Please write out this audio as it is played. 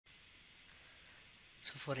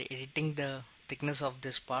So for editing the thickness of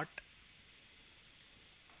this part,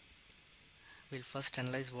 we'll first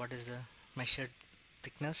analyze what is the measured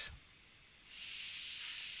thickness.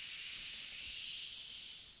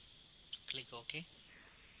 Click OK.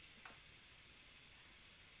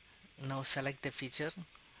 Now select the feature,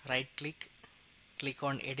 right click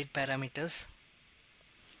on edit parameters,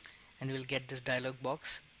 and you will get this dialog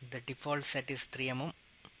box. The default set is 3 mm.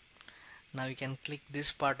 Now you can click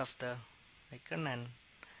this part of the icon and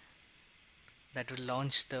that will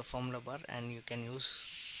launch the formula bar, and you can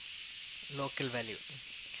use local value.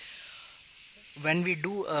 When we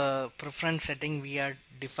do a preference setting, we are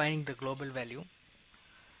defining the global value.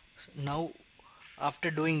 So now after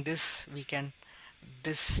doing this, we can,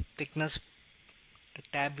 this thickness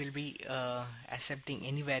tab will be accepting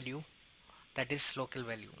any value that is local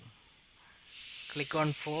value. Click on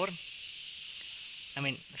 4,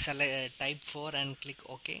 select type 4 and click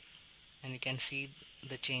OK, and you can see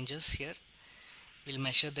the changes here. We'll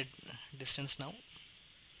measure the distance now.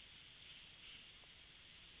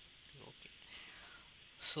 Okay.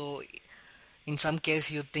 So in some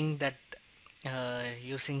case you think that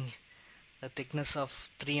using a thickness of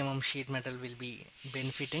 3 mm sheet metal will be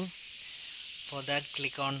benefiting. For that,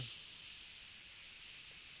 click on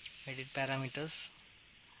edit parameters,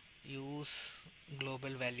 use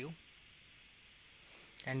global value,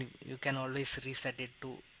 and you can always reset it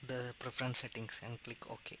to the preference settings and click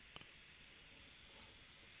OK.